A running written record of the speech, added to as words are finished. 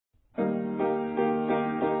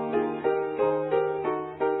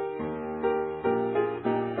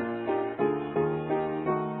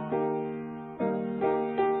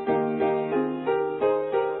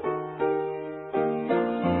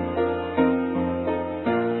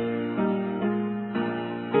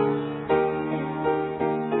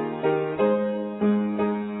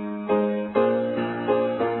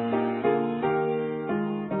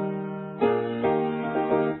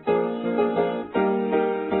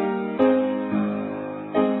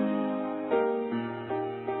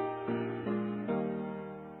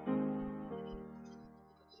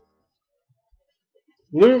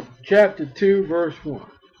chapter 2, verse 1.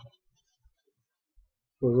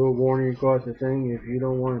 So a little warning across the thing, if you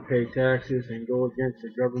don't want to pay taxes and go against the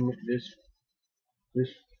government, this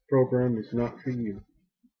program is not for you.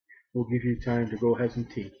 We'll give you time to go have some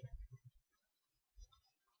tea.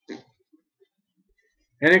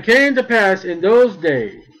 And it came to pass in those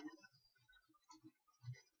days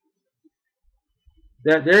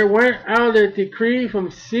that there went out a decree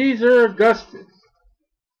from Caesar Augustus,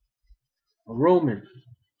 a Roman,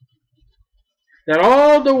 that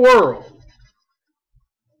all the world,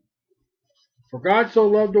 for God so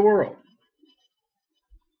loved the world,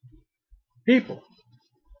 people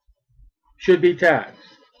should be taxed.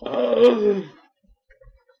 I don't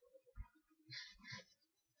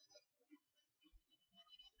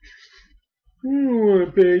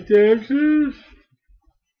want to pay taxes.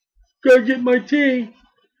 Gotta get my tea.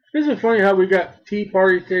 Isn't it funny how we got tea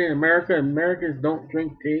parties today in America? Americans don't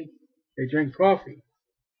drink tea. They drink coffee.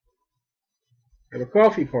 Have a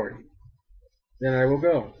coffee party. Then I will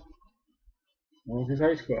go. Well, it's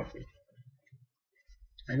iced coffee.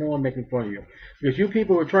 I know I'm making fun of you. Because you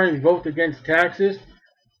people who are trying to vote against taxes,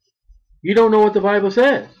 you don't know what the Bible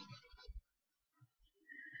says.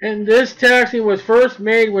 And this taxing was first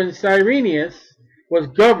made when Cyrenius was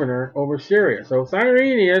governor over Syria. So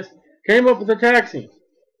Cyrenius came up with the taxing.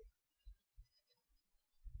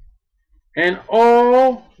 And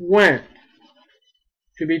all went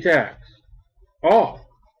to be taxed. All.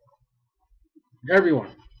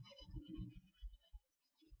 Everyone.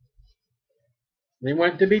 They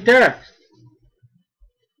went to be taxed.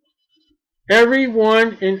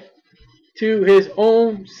 Everyone into his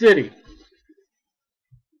own city.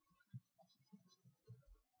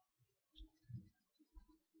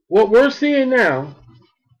 What we're seeing now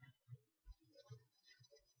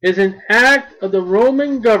is an act of the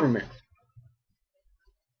Roman government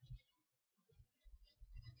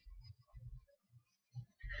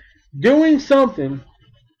doing something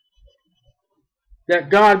that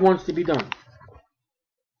God wants to be done.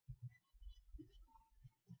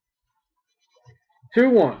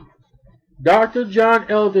 2:1. Dr. John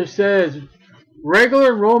Elder says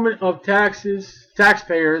regular enrollment of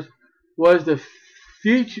taxpayers was the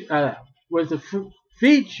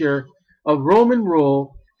feature of Roman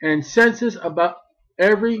rule and census about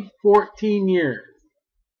every 14 years.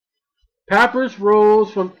 Papyrus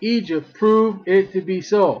rolls from Egypt prove it to be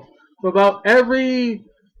so. For about every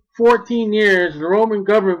 14 years, the Roman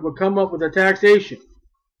government would come up with a taxation.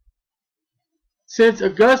 Since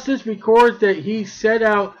Augustus records that he set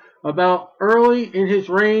out about early in his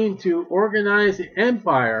reign to organize the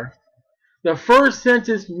empire, the first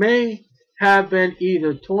census may have been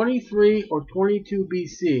either 23 or 22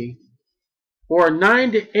 BC, or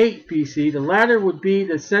 9 to 8 BC. The latter would be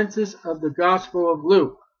the census of the Gospel of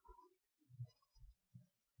Luke.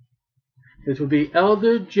 This would be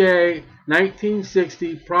Elder J.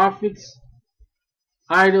 1960, Prophets,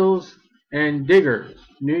 Idols, and Diggers,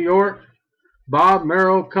 New York, Bob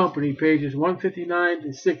Merrill Company, pages 159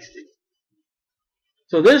 to 60.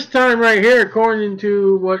 So this time right here, according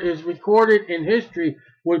to what is recorded in history,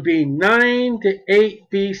 would be 9 to 8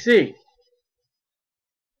 BC.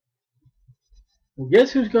 Well,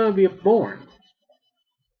 guess who's going to be born?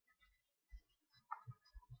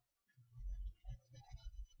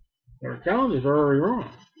 Our calendars are already wrong.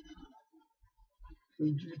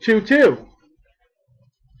 2:2.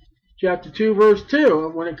 Chapter 2, verse 2,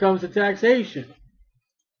 when it comes to taxation.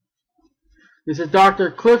 This is Dr.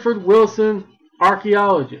 Clifford Wilson,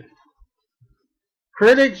 archaeologist.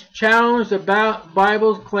 Critics challenged the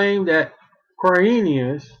Bible's claim that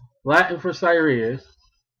Quirinius, Latin for Cyrenius,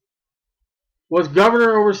 was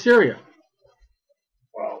governor over Syria.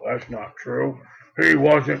 Well, that's not true. He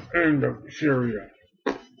wasn't in Syria.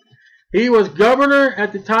 He was governor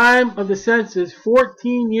at the time of the census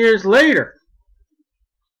 14 years later,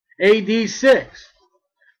 AD 6.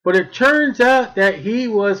 But it turns out that he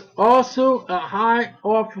was also a high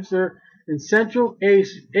officer in Central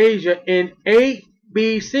Asia in 8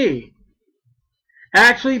 BC,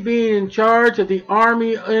 actually being in charge of the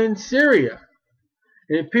army in Syria.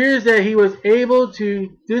 It appears that he was able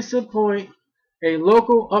to disappoint a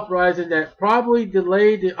local uprising that probably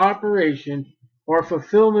delayed the operation or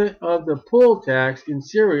fulfillment of the poll tax in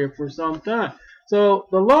Syria for some time. So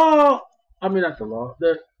the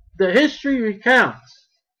history recounts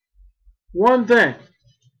one thing.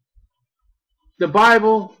 The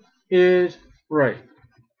Bible is right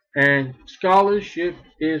and scholarship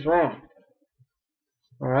is wrong.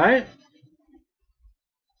 Alright?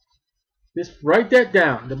 Just write that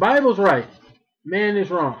down. The Bible's right. Man is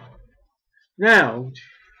wrong. Now,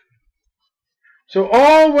 so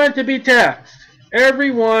all went to be taxed.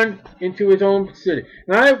 everyone into his own city.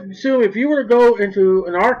 And I assume if you were to go into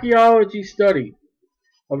an archaeology study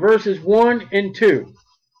of verses 1 and 2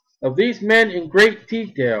 of these men in great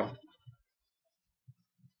detail,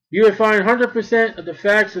 you would find 100% of the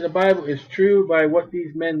facts of the Bible is true by what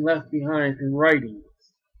these men left behind in writings.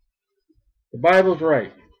 The Bible's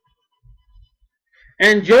right.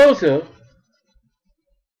 And Joseph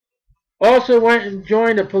also went and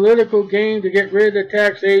joined a political game to get rid of the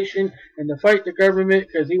taxation and to fight the government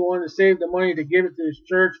because he wanted to save the money to give it to his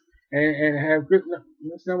church and have good.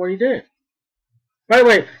 That's not what he did. By the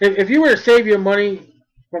way, if you were to save your money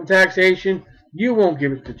from taxation, you won't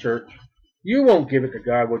give it to church. You won't give it to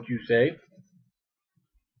God what you save.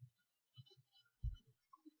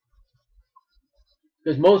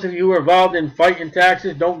 Because most of you who are involved in fighting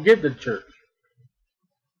taxes don't give to the church.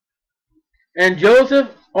 And Joseph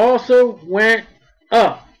also went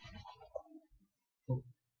up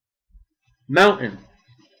mountain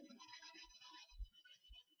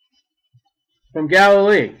from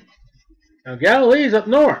Galilee. Now Galilee is up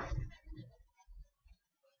north.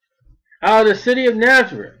 Out of the city of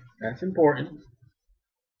Nazareth. That's important.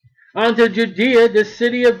 Unto Judea, the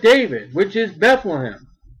city of David, which is Bethlehem.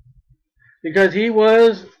 Because he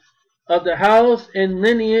was of the house and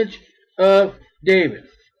lineage of David.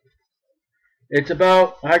 It's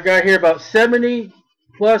about, I got here, about 70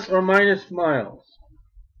 plus or minus miles.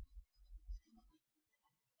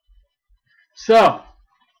 So,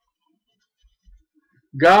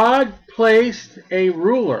 God placed a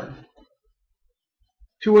ruler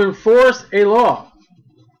to enforce a law.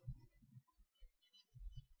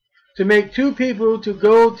 To make two people to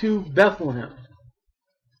go to Bethlehem.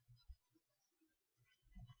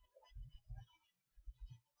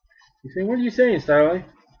 You say, what are you saying, Starlight?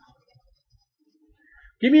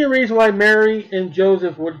 Give me a reason why Mary and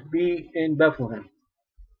Joseph would be in Bethlehem.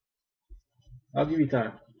 I'll give you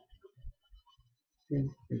time.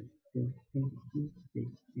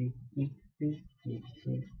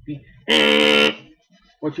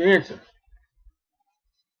 What's your answer?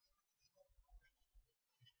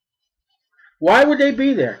 Why would they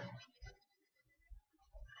be there?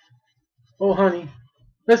 Oh, honey,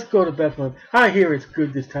 let's go to Bethlehem. I hear it's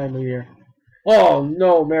good this time of year. Oh,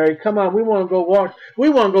 no, Mary, come on. We want to go watch. We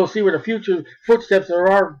want to go see where the future footsteps of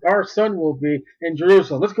our son will be in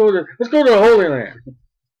Jerusalem. Let's go to the Holy Land.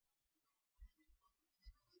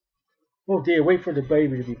 Oh, dear, wait for the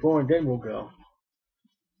baby to be born, then we'll go.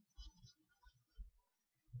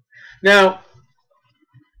 Now,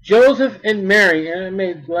 Joseph and Mary, and I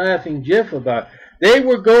made a laughing gif about it, they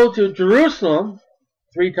would go to Jerusalem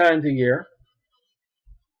 3 times a year.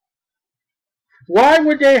 Why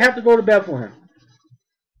would they have to go to Bethlehem?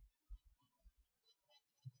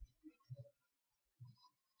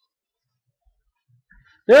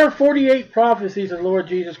 There are 48 prophecies of the Lord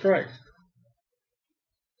Jesus Christ.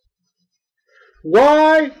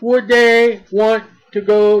 Why would they want to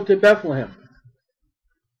go to Bethlehem?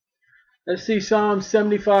 Let's see Psalm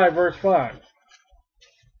 75, verse 5.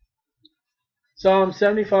 Psalm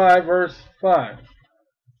 75, verse 5.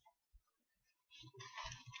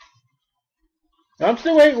 I'm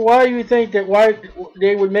still waiting why you think that why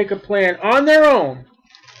they would make a plan on their own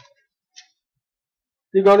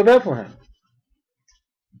to go to Bethlehem.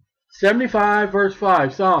 75, verse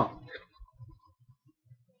 5, Psalm.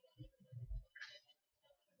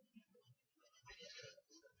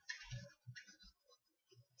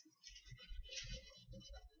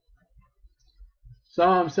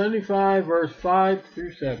 Psalm 75, verse 5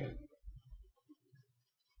 through 7.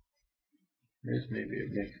 This may be a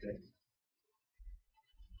mixed up.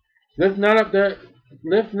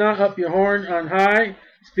 Lift not up your horn on high,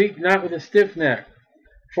 speak not with a stiff neck.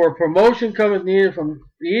 For promotion cometh neither from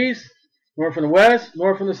the east, nor from the west,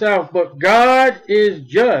 nor from the south. But God is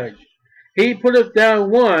judge. He putteth down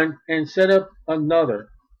one and set up another.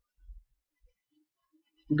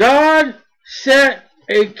 God set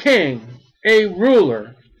a king, a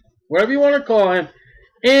ruler, whatever you want to call him,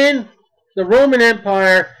 in the Roman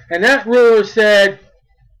Empire, and that ruler said,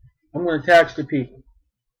 I'm going to tax the people.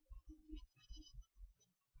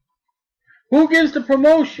 Who gives the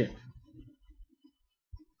promotion?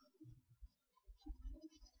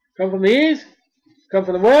 Come from the east, come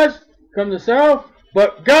from the west, come from the south,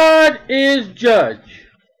 but God is judge.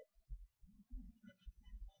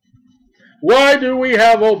 Why do we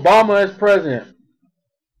have Obama as president?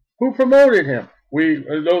 Who promoted him?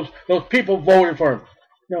 Those people voted for him.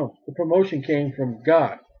 No, the promotion came from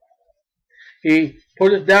God. He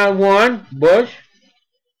put it down one, Bush.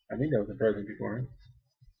 I think that was the president before him.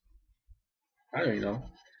 I don't even know.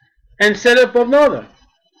 And set up another.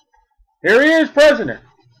 Here he is, president.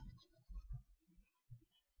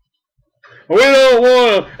 We don't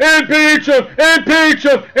want him. Impeach him. Impeach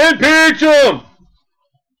him. Impeach him.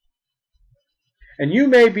 And you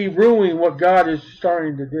may be ruining what God is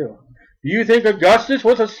starting to do. Do you think Augustus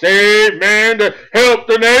was a saved man to help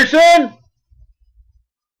the nation?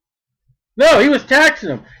 No, he was taxing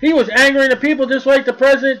them. He was angering the people just like the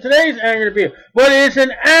president today is angering the people. But it's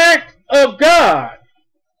an act of God.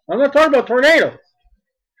 I'm not talking about tornadoes.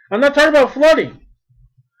 I'm not talking about flooding.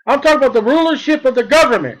 I'm talking about the rulership of the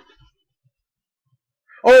government.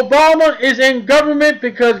 Obama is in government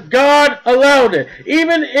because God allowed it.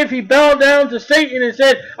 Even if he bowed down to Satan and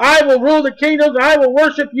said, I will rule the kingdoms, I will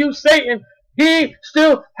worship you, Satan, he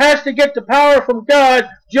still has to get the power from God,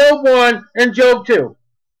 Job 1 and Job 2.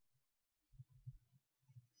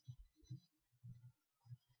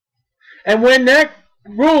 And when that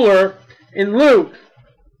ruler in Luke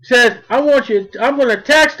says, I'm going to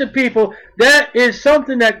tax the people, that is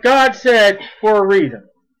something that God said for a reason.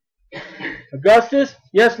 Augustus,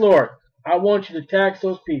 yes, Lord, I want you to tax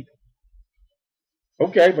those people.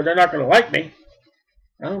 Okay, but they're not going to like me.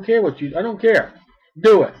 I don't care I don't care.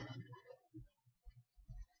 Do it.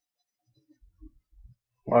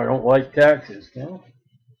 Well, I don't like taxes. No.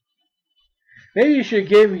 Maybe you should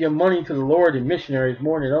give your money to the Lord and missionaries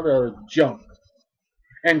more than other junk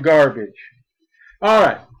and garbage.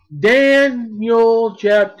 Alright, Daniel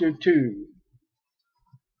chapter 2.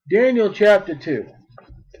 Daniel chapter 2.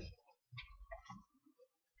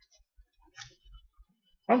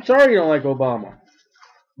 I'm sorry you don't like Obama.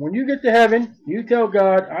 When you get to heaven, you tell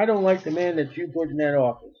God, I don't like the man that you put in that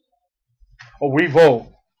office. Oh, we vote.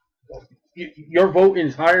 Your vote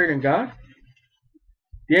is higher than God?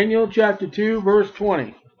 Daniel chapter 2, verse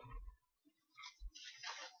 20.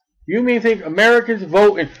 You mean think Americans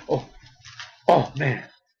vote and, oh man.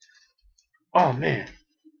 Oh man.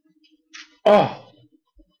 Oh,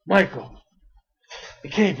 Michael.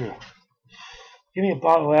 Gabriel. Give me a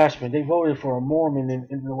bottle of aspirin. They voted for a Mormon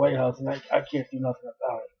in the White House, and I can't do nothing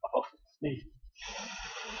about it. Oh, me.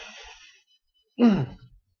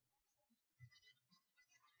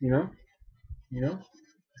 You know?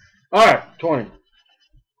 All right, 20.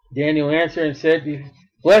 Daniel answered and said,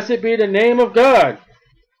 Blessed be the name of God,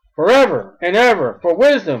 forever and ever, for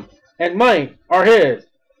wisdom and might are his.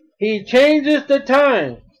 He changes the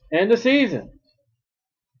time and the season.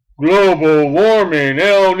 Global warming,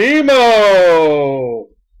 El Nemo.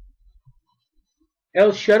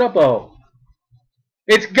 El Shut-Up-O.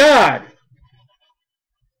 It's God.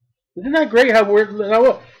 Isn't that great how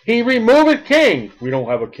he removeth king. We don't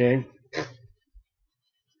have a king.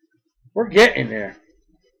 We're getting there.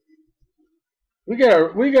 We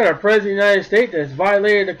got a president of the United States that's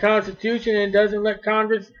violated the Constitution and doesn't let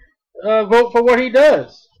Congress vote for what he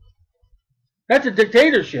does. That's a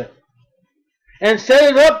dictatorship. And set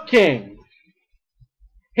it up, king.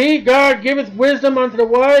 He, God, giveth wisdom unto the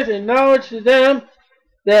wise and knowledge to them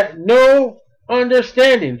that know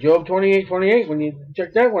understanding. Job 28:28, when you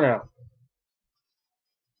check that one out.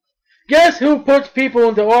 Guess who puts people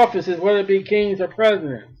into offices, whether it be kings or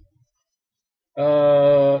presidents?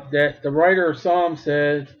 That the writer of Psalms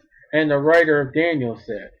says, and the writer of Daniel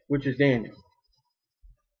said, which is Daniel.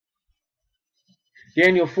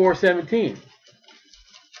 Daniel 4:17.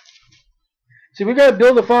 See, we got to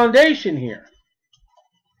build a foundation here.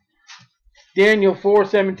 Daniel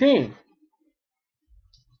 4:17.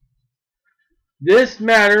 This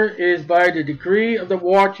matter is by the decree of the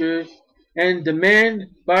watchers and demand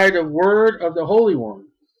by the word of the Holy One,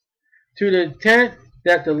 to the intent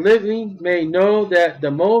that the living may know that the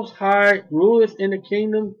Most High ruleth in the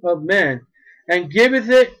kingdom of men, and giveth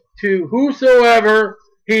it to whosoever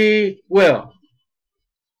he will.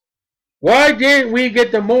 Why didn't we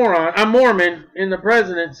get a Mormon in the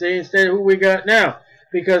presidency instead of who we got now?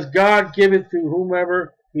 Because God giveth to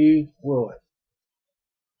whomever he willeth.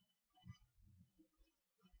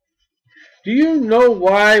 Do you know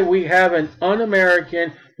why we have an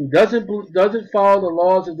un-American who doesn't follow the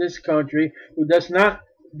laws of this country, who does not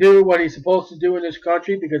do what he's supposed to do in this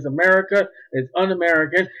country? Because America is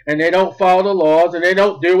un-American and they don't follow the laws and they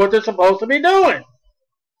don't do what they're supposed to be doing.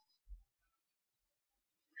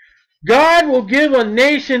 God will give a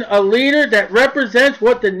nation a leader that represents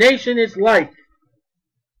what the nation is like.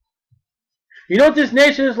 You know what this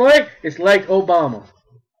nation is like? It's like Obama.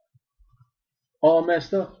 All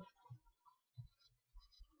messed up.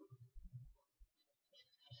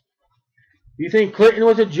 You think Clinton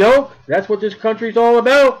was a joke? That's what this country's all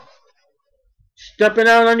about. Stepping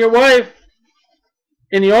out on your wife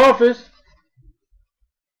in the office.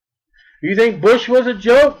 You think Bush was a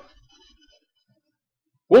joke?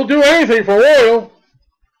 We'll do anything for oil.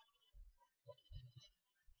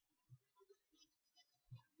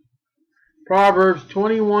 Proverbs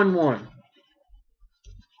 21:1.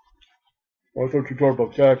 Well, I thought you talked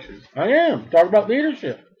about taxes. I am. Talk about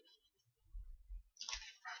leadership.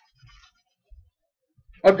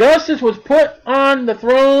 Augustus was put on the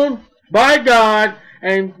throne by God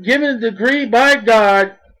and given a degree by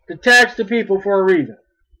God to tax the people for a reason.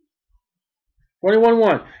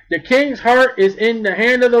 21:1. The king's heart is in the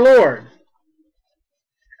hand of the Lord.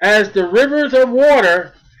 As the rivers of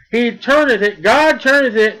water, he turneth it, God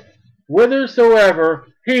turneth it whithersoever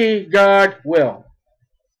he, God, will.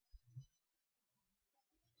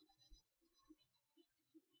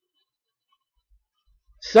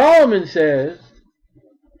 Solomon says,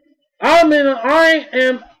 I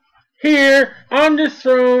am here on this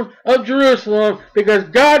throne of Jerusalem because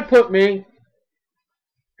God put me,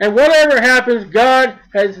 and whatever happens, God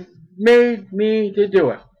has made me to do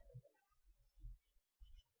it.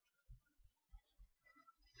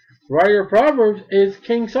 The writer of Proverbs is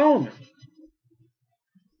King Solomon.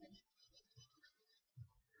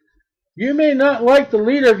 You may not like the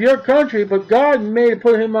leader of your country, but God may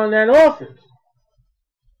put him on that office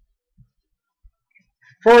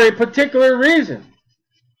for a particular reason.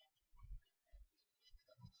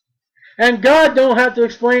 And God don't have to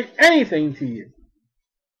explain anything to you.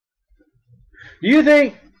 Do you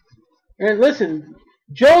think, and listen,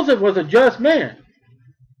 Joseph was a just man.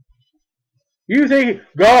 You think,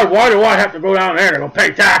 God, why do I have to go down there to go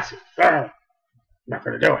pay taxes? I'm not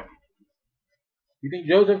going to do it. You think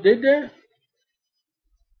Joseph did that?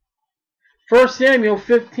 1 Samuel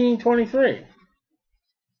 15:23.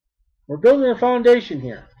 We're building a foundation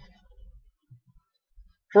here.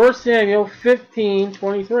 1 Samuel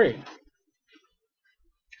 15:23.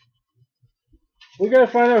 We got to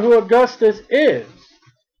find out who Augustus is.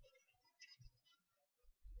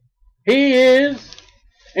 He is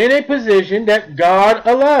in a position that God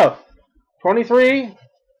allowed.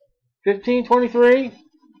 15:23.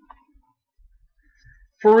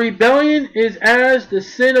 For rebellion is as the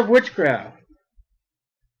sin of witchcraft.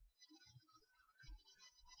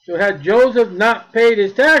 So had Joseph not paid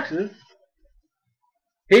his taxes,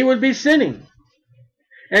 he would be sinning.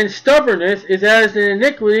 And stubbornness is as the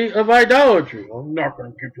iniquity of idolatry. I'm not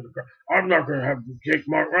going to give to the God. I'm not going to have to take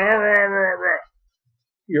my...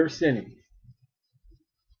 You're sinning.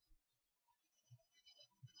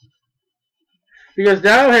 Because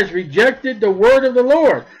thou hast rejected the word of the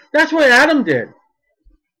Lord. That's what Adam did.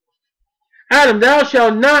 Adam, thou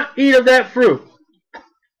shalt not eat of that fruit.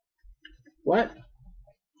 What?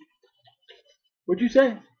 What'd you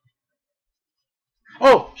say?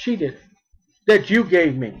 Oh, she did. That you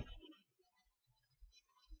gave me.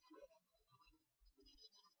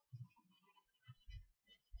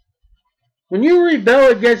 When you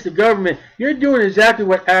rebel against the government, you're doing exactly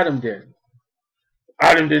what Adam did.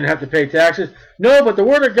 Adam didn't have to pay taxes. No, but the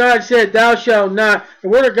Word of God said, thou shalt not. The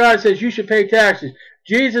Word of God says you should pay taxes.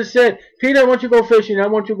 Jesus said, Peter, I want you to go fishing. I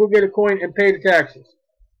want you to go get a coin and pay the taxes.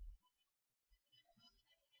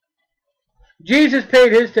 Jesus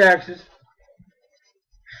paid his taxes.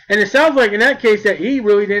 And it sounds like in that case that he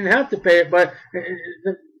really didn't have to pay it, but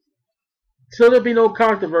so there'll be no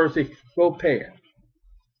controversy. Go pay it.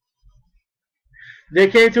 They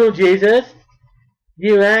came to him, Jesus,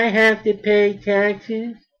 do I have to pay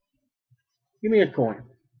taxes? Give me a coin.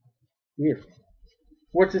 Here.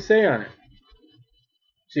 What's it say on it?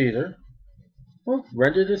 Caesar. Well,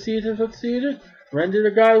 render to Caesar what's Caesar. Render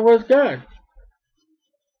to God what's God.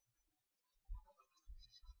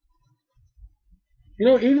 You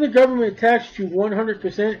know, even the government taxed you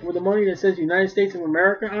 100% with the money that says United States of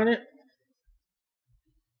America on it.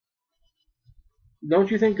 Don't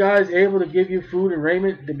you think God is able to give you food and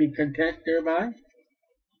raiment to be content thereby?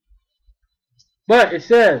 But it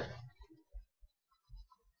says,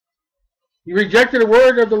 you rejected the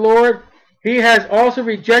word of the Lord. He has also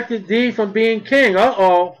rejected thee from being king.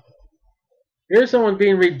 Uh-oh. Here's someone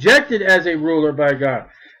being rejected as a ruler by God.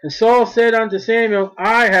 And Saul said unto Samuel,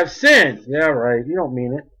 I have sinned. Yeah, right. You don't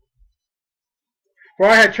mean it. For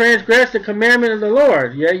I had transgressed the commandment of the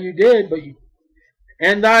Lord. Yeah, you did, but you...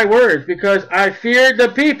 And thy words, because I feared the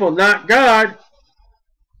people, not God.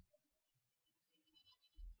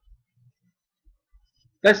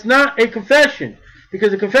 That's not a confession. Because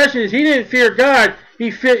the confession is he didn't fear God, he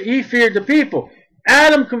feared the people.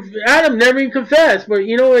 Adam never even confessed, but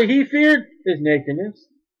you know what he feared? His nakedness.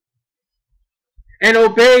 And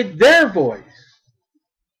obeyed their voice.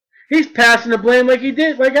 He's passing the blame like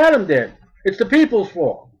Adam did. It's the people's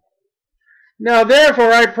fault. Now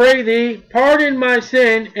therefore I pray thee, pardon my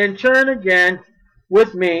sin, and turn again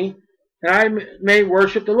with me, and I may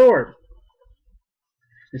worship the Lord.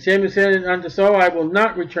 And Samuel said unto Saul, I will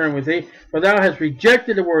not return with thee, for thou hast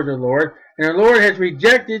rejected the word of the Lord, and the Lord has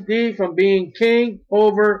rejected thee from being king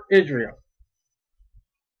over Israel.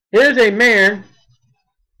 Here's a man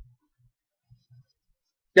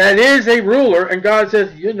that is a ruler, and God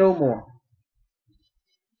says, you're no more.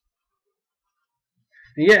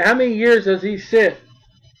 And yet, how many years does he sit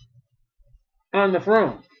on the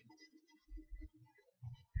throne?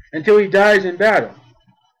 Until he dies in battle.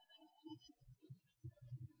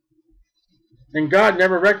 And God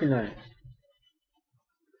never recognized.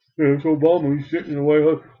 Yeah, it's Obama, he's sitting in the White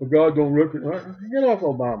House, but God don't recognize. Get off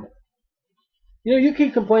Obama. You know, you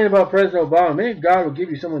keep complaining about President Obama. Maybe God will give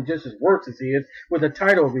you someone just as worse as he is with the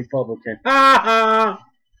title of Republican. Ha ha!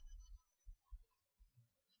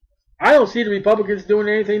 I don't see the Republicans doing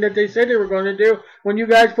anything that they said they were going to do when you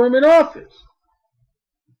guys put them in office.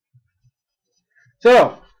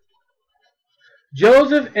 So,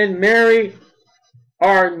 Joseph and Mary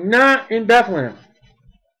are not in Bethlehem.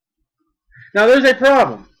 Now, there's a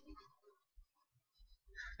problem.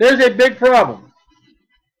 There's a big problem.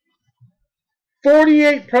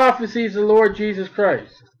 48 prophecies of the Lord Jesus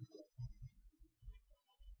Christ.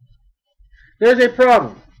 There's a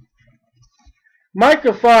problem.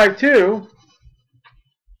 Micah 5:2.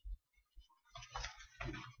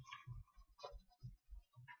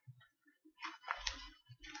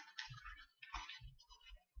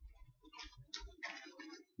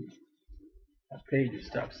 That page has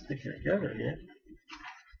stopped sticking together yet.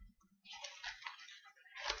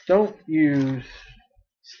 Don't use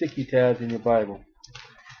sticky tabs in your Bible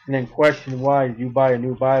and then question why you buy a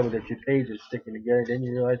new Bible that your page is sticking together. Then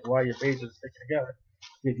you realize why your page is sticking together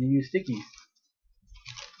if you use stickies.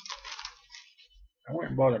 I went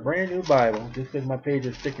and bought a brand new Bible just because my page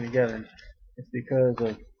is sticking together. It's because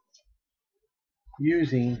of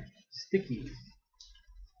using stickies.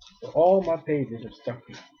 So all my pages are stuck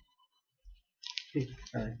here.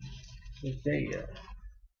 Isaiah,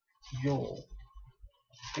 Joel,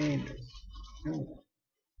 Amos,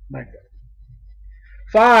 Micah.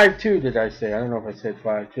 5:2 did I say? I don't know if I said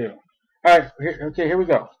 5:2. Alright, okay, here we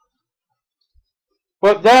go.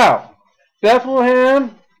 But thou,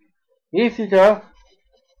 Bethlehem, Ephrathah,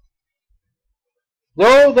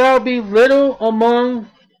 though thou be little among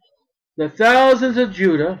the thousands of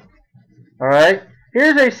Judah. Alright,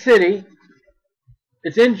 here's a city.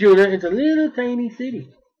 It's in Judah. It's a little tiny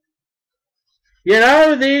city. Yet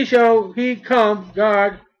out of thee shall he come,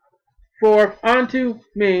 God, forth unto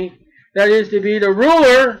me, that is to be the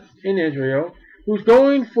ruler in Israel, whose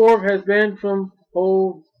going forth has been from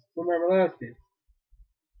everlasting.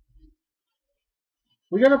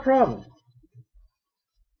 We got a problem.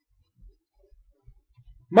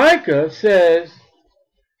 Micah says,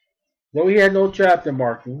 though he had no chapter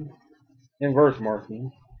marking and verse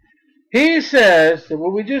marking, he says that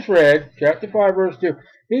what we just read, chapter 5, verse 2,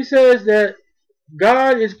 he says that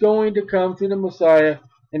God is going to come through the Messiah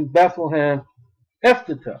in Bethlehem,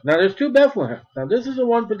 Ephrathah. Now, there's two Bethlehem. Now, this is the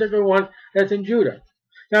one particular one that's in Judah.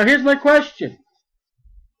 Now, here's my question.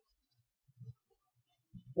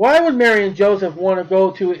 Why would Mary and Joseph want to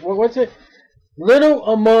go to, what's it? Little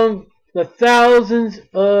among the thousands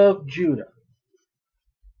of Judah.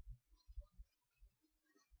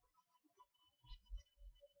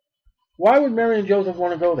 Why would Mary and Joseph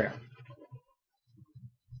want to go there?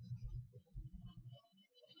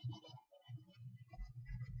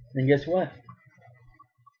 And guess what?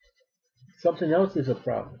 Something else is a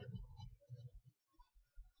problem.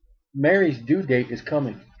 Mary's due date is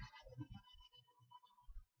coming.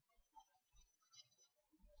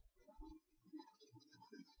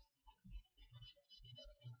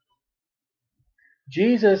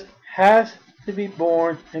 Jesus has to be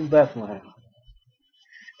born in Bethlehem.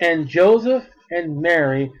 And Joseph and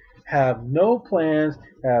Mary have no plans,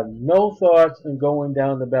 have no thoughts in going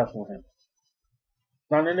down to Bethlehem.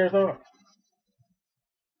 Not in their thoughts.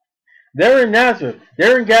 They're in Nazareth.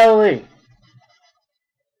 They're in Galilee.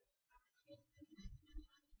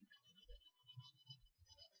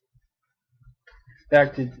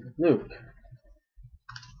 Back to Luke.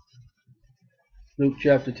 Luke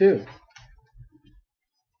chapter 2.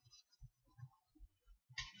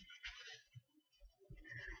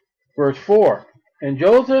 Verse 4. And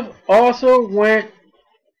Joseph also went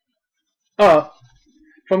up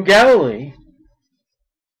from Galilee,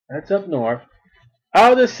 that's up north,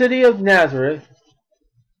 out of the city of Nazareth,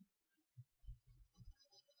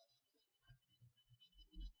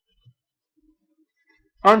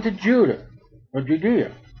 unto Judah, or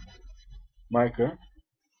Judea, Micah,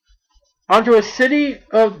 unto a city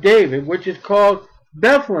of David, which is called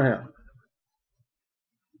Bethlehem,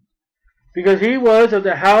 because he was of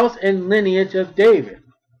the house and lineage of David.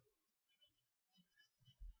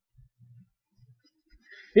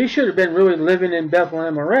 He should have been really living in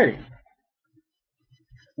Bethlehem already.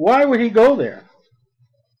 Why would he go there?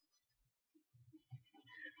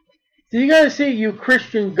 So you got to see, you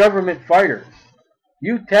Christian government fighters,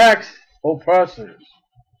 you tax oppressors,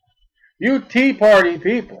 you Tea Party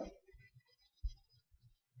people.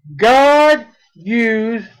 God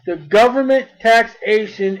used the government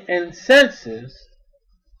taxation and census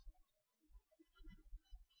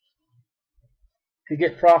to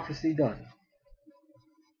get prophecy done.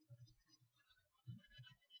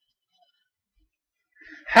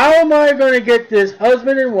 How am I going to get this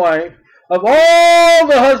husband and wife, of all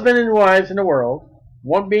the husband and wives in the world,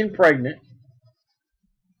 one being pregnant,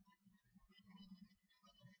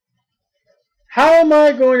 how am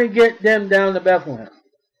I going to get them down to Bethlehem?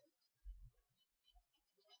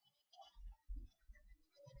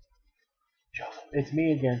 Joseph, it's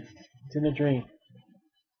me again. It's in a dream.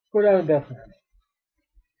 Go down to Bethlehem.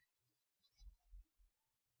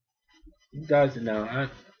 Who does it now?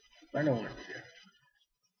 I don't want to do.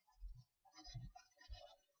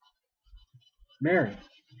 Mary,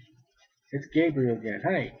 it's Gabriel again.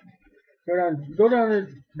 Hey, go down to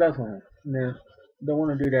Bethlehem. No, don't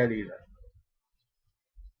want to do that either.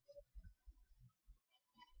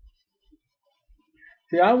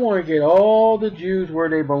 See, I want to get all the Jews where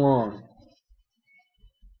they belong.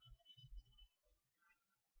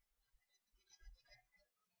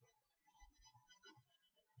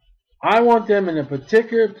 I want them in a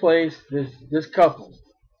particular place, this couple.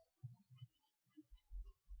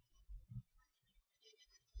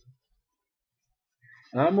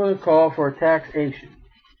 I'm going to call for a taxation.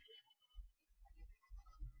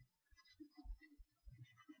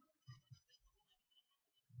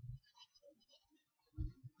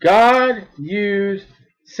 God used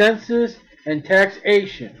census and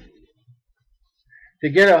taxation to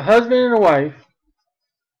get a husband and a wife,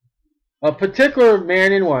 a particular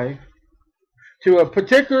man and wife, to a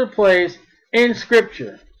particular place in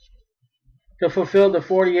Scripture to fulfill the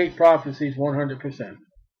 48 prophecies 100%.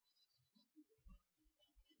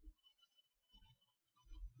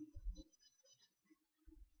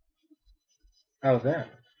 How's that?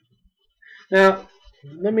 Now,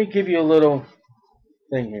 let me give you a little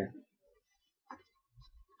thing here.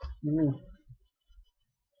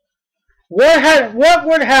 What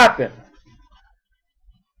would happen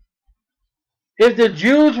if the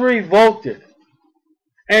Jews revolted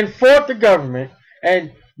and fought the government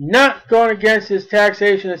and not gone against his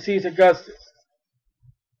taxation of Caesar Augustus?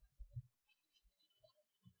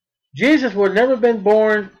 Jesus would have never been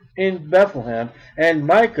born in Bethlehem, and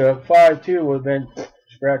Micah 5:2 would have been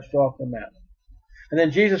scratched off the map. And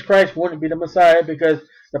then Jesus Christ wouldn't be the Messiah because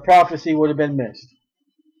the prophecy would have been missed.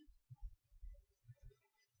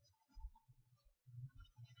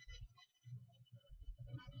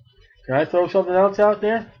 Can I throw something else out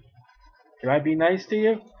there? Can I be nice to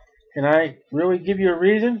you? Can I really give you a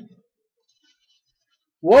reason?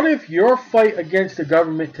 What if your fight against the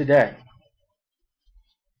government today,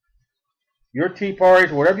 your Tea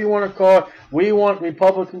Parties, whatever you want to call it, we want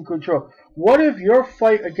Republican control. What if your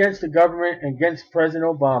fight against the government, against President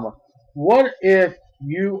Obama, what if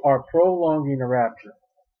you are prolonging the rapture?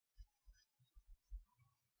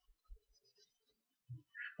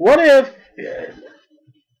 What if,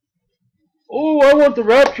 I want the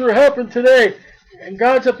rapture to happen today, and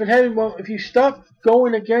God's up in heaven? Well, if you stop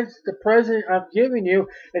going against the president I'm giving you,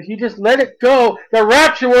 if you just let it go, the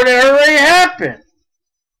rapture would have already happened.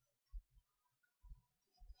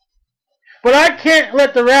 But I can't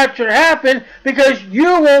let the rapture happen because you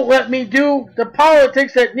won't let me do the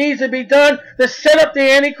politics that needs to be done to set up the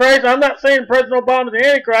Antichrist. I'm not saying President Obama is the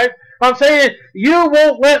Antichrist. I'm saying you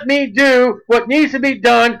won't let me do what needs to be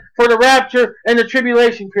done for the rapture and the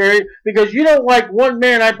tribulation period because you don't like one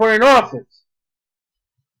man I put in office.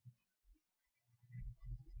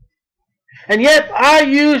 And yet I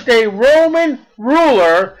used a Roman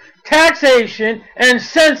ruler, taxation, and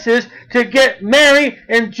census to get Mary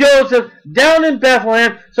and Joseph down in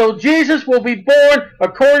Bethlehem so Jesus will be born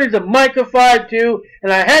according to Micah 5:2.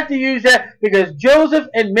 And I had to use that because Joseph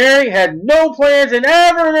and Mary had no plans in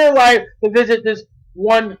ever in their life to visit this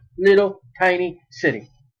one little tiny city.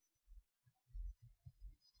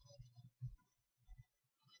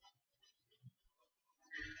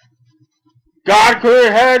 God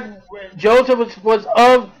could have had, Joseph was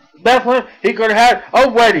of Bethlehem, he could have had a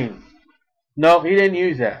wedding. No, he didn't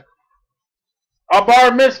use that. A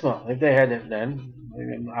bar mitzvah, if they had it then,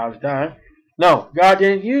 maybe I was dying. No, God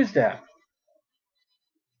didn't use that.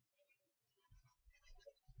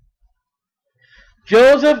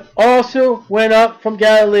 Joseph also went up from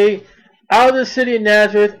Galilee, out of the city of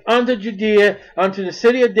Nazareth, unto Judea, unto the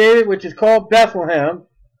city of David, which is called Bethlehem,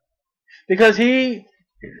 Because he's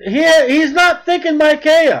not thinking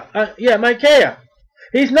MIcah. MIcah.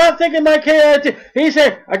 He's not thinking MIcah. He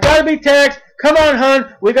said, I got to be taxed. Come on,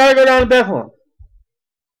 hon. We got to go down to Bethlehem.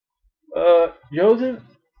 Joseph,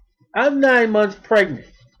 I'm 9 months pregnant.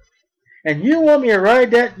 And you want me to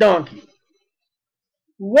ride that donkey.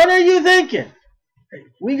 What are you thinking? Hey,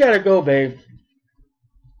 we got to go, babe.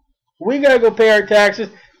 We got to go pay our taxes.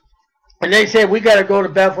 And they said, we got to go to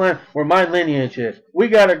Bethlehem where my lineage is. We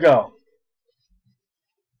got to go.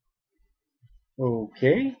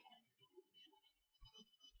 Okay.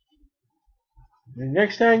 The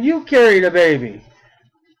next time you carry the baby.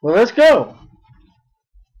 Well, let's go.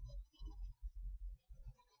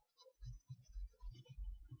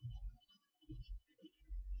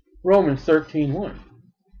 Romans 13:1.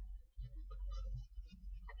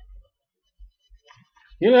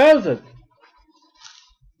 You know, that was a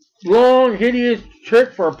long, hideous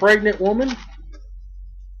trip for a pregnant woman.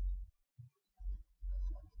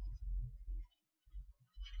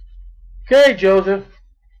 Okay, Joseph.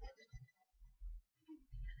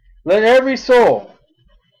 Let every soul.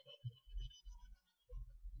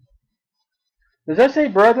 Does that say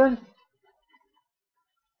brethren?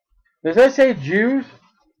 Does that say Jews?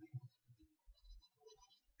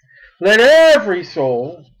 Let every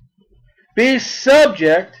soul be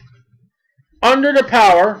subject under the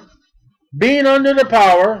power, being under the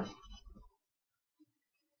power,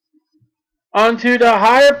 unto the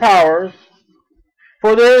higher powers,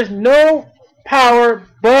 for there is no power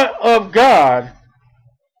but of God,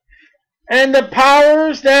 and the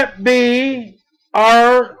powers that be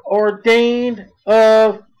are ordained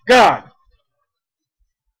of God.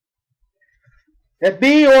 That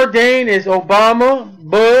be ordained is Obama,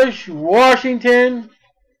 Bush, Washington,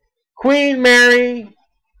 Queen Mary,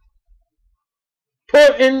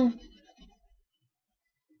 Putin.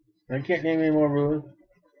 I can't name any more rulers.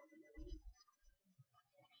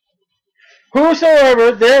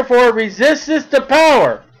 Whosoever therefore resisteth the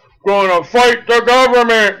power, going to fight the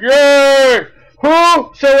government, yay!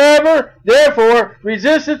 Whosoever therefore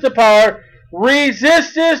resisteth the power,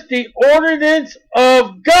 resisteth the ordinance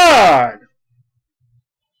of God.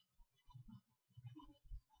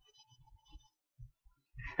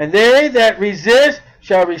 And they that resist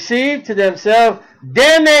shall receive to themselves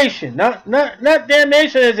damnation. Not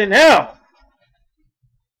damnation as in hell.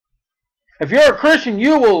 If you're a Christian,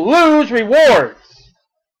 you will lose rewards.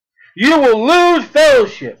 You will lose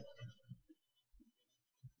fellowship.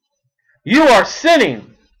 You are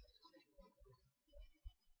sinning.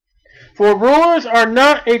 For rulers are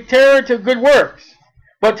not a terror to good works,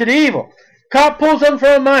 but to the evil. Cop pulls them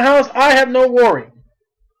from my house, I have no worry.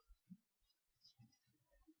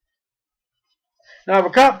 Now, if a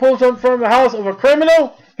cop pulls them from the house of a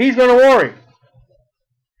criminal, he's going to worry.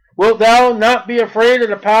 Wilt thou not be afraid of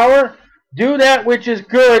the power? Do that which is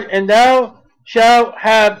good, and thou shalt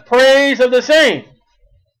have praise of the same.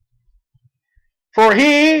 For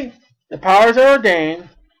he, the powers are ordained,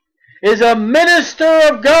 is a minister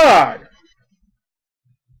of God.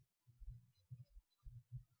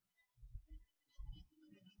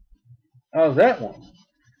 How's that one?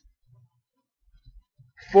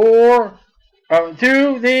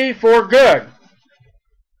 To thee for good.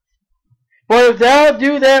 But if thou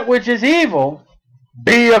do that which is evil,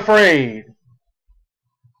 be afraid.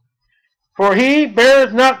 For he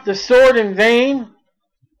beareth not the sword in vain,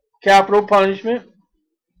 capital punishment.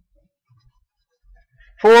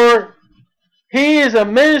 For he is a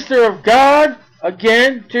minister of God,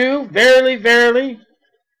 again, too, verily, verily,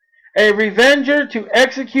 a revenger to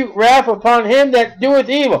execute wrath upon him that doeth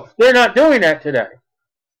evil. They're not doing that today.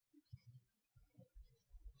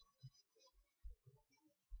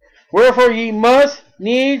 Wherefore ye must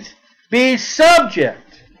needs be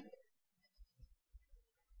subject.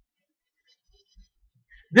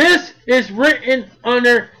 This is written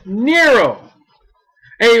under Nero,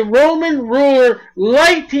 a Roman ruler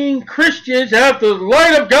lighting Christians after the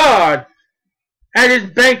light of God at his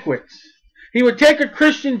banquets. He would take a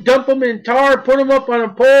Christian, dump them in tar, put them up on a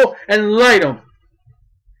pole, and light them.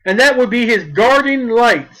 And that would be his guardian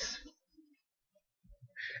lights.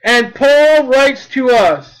 And Paul writes to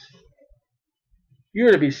us, you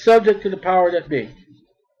are to be subject to the power that be.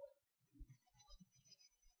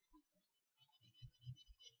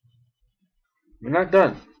 We're not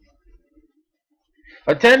done.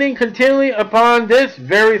 Attending continually upon this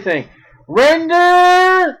very thing.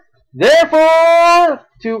 Render, therefore,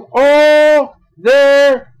 to all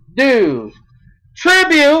their dues.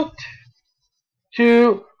 Tribute,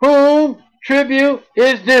 to whom tribute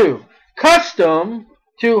is due. Custom,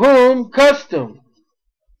 to whom custom.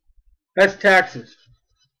 That's taxes.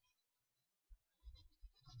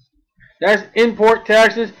 That's import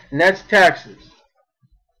taxes, and that's taxes.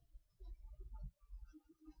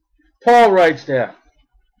 Paul writes that.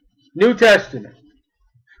 New Testament.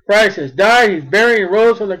 Christ has died, he's buried, and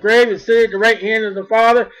rose from the grave, and sitting at the right hand of the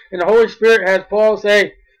Father, and the Holy Spirit has Paul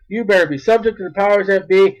say, you better be subject to the powers that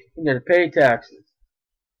be, and to pay taxes.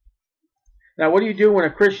 Now, what do you do when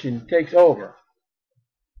a Christian takes over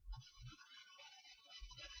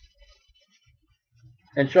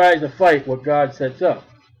and tries to fight what God sets up?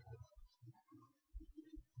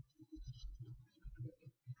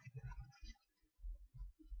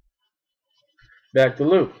 Back to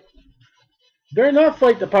Luke. Dare not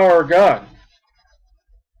fight the power of God.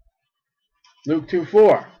 Luke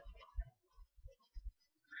 2:4.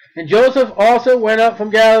 And Joseph also went up from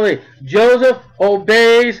Galilee. Joseph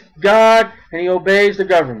obeys God and he obeys the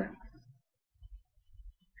government.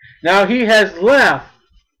 Now he has left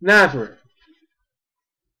Nazareth.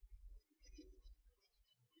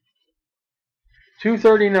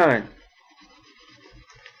 239.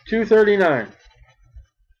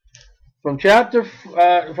 From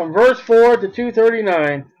verse 4 to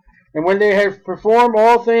 239, and when they have performed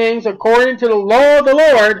all things according to the law of the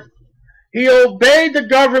Lord, he obeyed the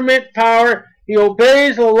government power. He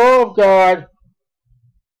obeys the law of God.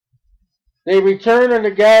 They return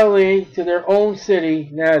unto Galilee to their own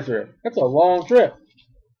city, Nazareth. That's a long trip.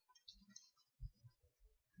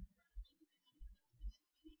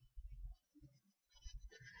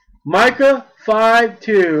 Micah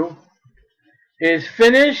 5:2 is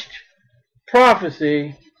finished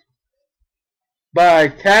prophecy by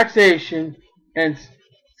taxation and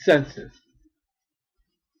census.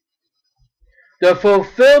 The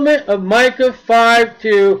fulfillment of Micah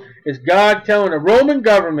 5:2 is God telling the Roman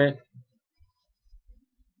government,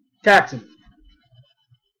 tax them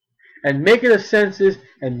and make it a census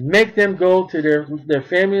and make them go to their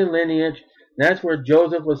family lineage. And that's where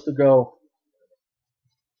Joseph was to go,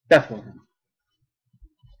 Bethlehem.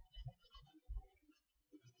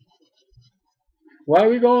 Why are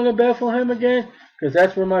we going to Bethlehem again? Because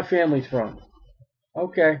that's where my family's from.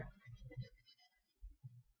 Okay.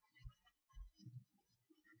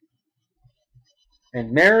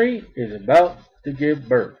 And Mary is about to give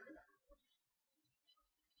birth.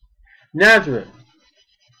 Nazareth.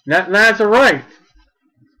 Not Nazarite.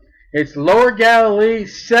 It's Lower Galilee,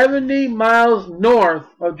 70 miles north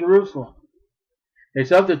of Jerusalem.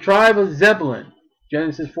 It's of the tribe of Zebulun.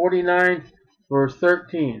 Genesis 49, verse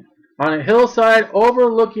 13. On a hillside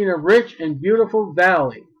overlooking a rich and beautiful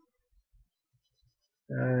valley.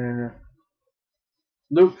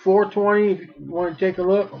 Luke 4:20, if you want to take a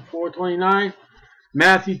look, 4:29.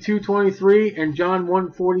 Matthew 2:23 and John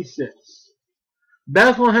 1:46.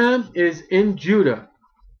 Bethlehem is in Judah,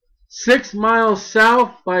 6 miles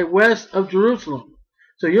south by west of Jerusalem.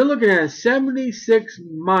 So you're looking at a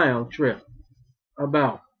 76-mile trip,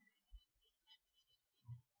 about,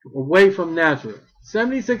 away from Nazareth.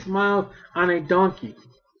 76 miles on a donkey.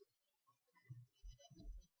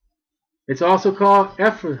 It's also called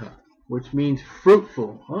Ephrathah, which means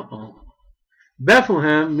fruitful.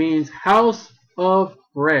 Bethlehem means house of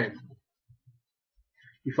bread.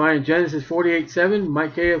 You find in Genesis 48:7,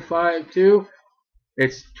 Micah 5:2,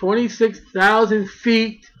 it's 26,000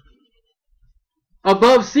 feet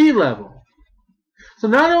above sea level. So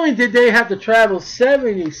not only did they have to travel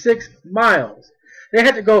 76 miles, they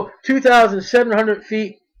had to go 2,700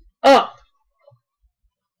 feet up.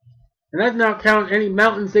 And that's not counting any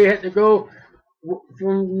mountains they had to go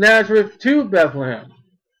from Nazareth to Bethlehem.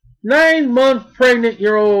 9-month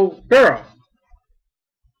pregnant-year-old girl.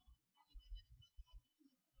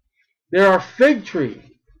 There are fig trees,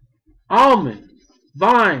 almonds,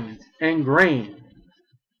 vines, and grain.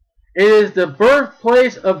 It is the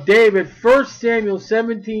birthplace of David, 1 Samuel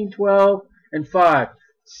 17:12 and 5.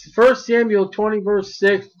 1 Samuel 20 verse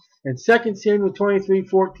 6 and 2 Samuel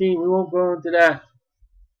 23:14. We won't go into that.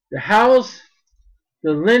 The house,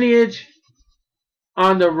 the lineage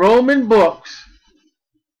on the Roman books,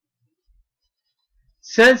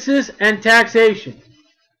 census and taxation.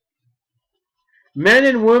 Men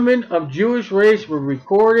and women of Jewish race were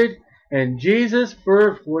recorded, and Jesus'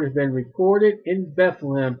 birth would have been recorded in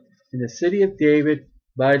Bethlehem, in the city of David,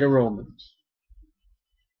 by the Romans.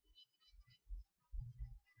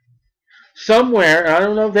 Somewhere, I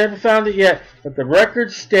don't know if they haven't found it yet, but the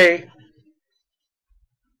records state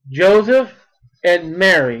Joseph and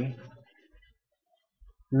Mary,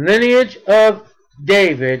 lineage of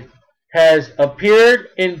David, has appeared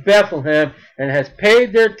in Bethlehem and has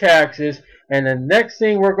paid their taxes. And the next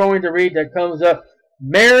thing we're going to read that comes up,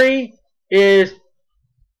 Mary is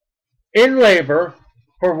in labor,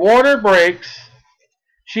 her water breaks,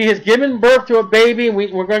 She has given birth to a baby, and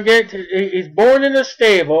we're going to get to, he's born in a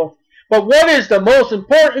stable. But what is the most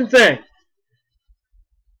important thing?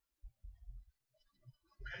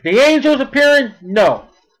 The angels appearing? No.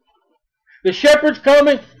 The shepherds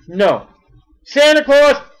coming? No. Santa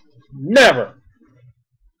Claus? Never.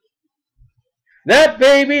 That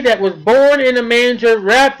baby that was born in a manger,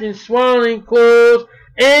 wrapped in swaddling clothes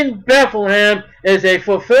in Bethlehem, is a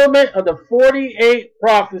fulfillment of the 48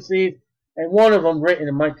 prophecies, and one of them written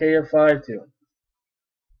in Micah 5:2.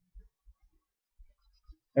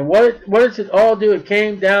 And what does it all do? It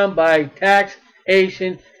came down by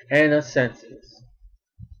taxation and a census.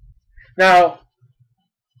 Now,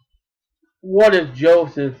 what if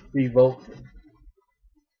Joseph revolted?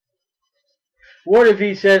 What if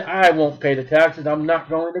he said, I won't pay the taxes, I'm not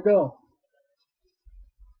going to go?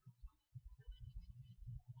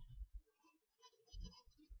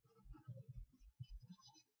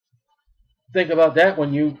 Think about that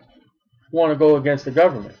when you want to go against the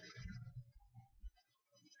government.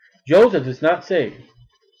 Joseph is not saved.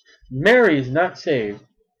 Mary is not saved.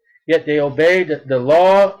 Yet they obeyed the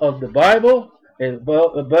law of the Bible. They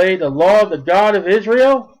obeyed the law of the God of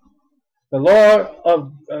Israel. They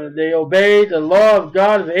obeyed the law of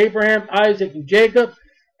God of Abraham, Isaac, and Jacob.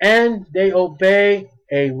 And they obey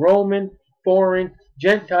a Roman, foreign,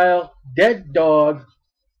 Gentile, dead dog.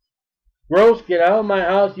 Gross, get out of my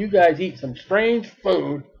house. You guys eat some strange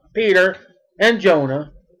food. Peter and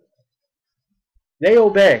Jonah. They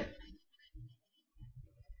obey.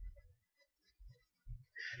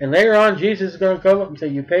 And later on, Jesus is going to come up and say,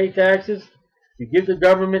 you pay taxes, you give the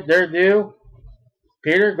government their due.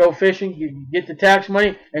 Peter, go fishing, you get the tax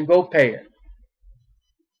money, and go pay it.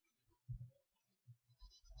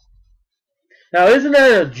 Now, isn't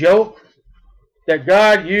that a joke that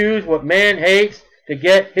God used what man hates to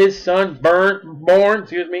get his son born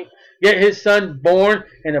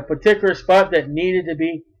in a particular spot that needed to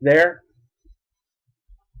be there?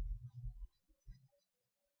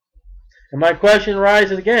 And my question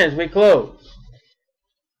rises again as we close.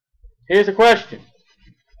 Here's the question.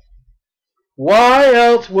 Why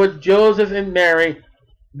else would Joseph and Mary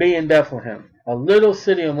be in Bethlehem? A little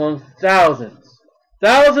city among thousands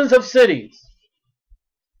of cities.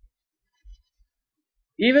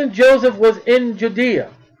 Even Joseph was in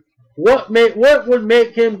Judea. What would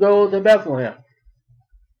make him go to Bethlehem?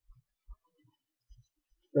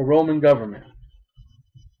 The Roman government.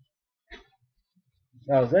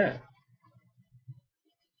 How's that?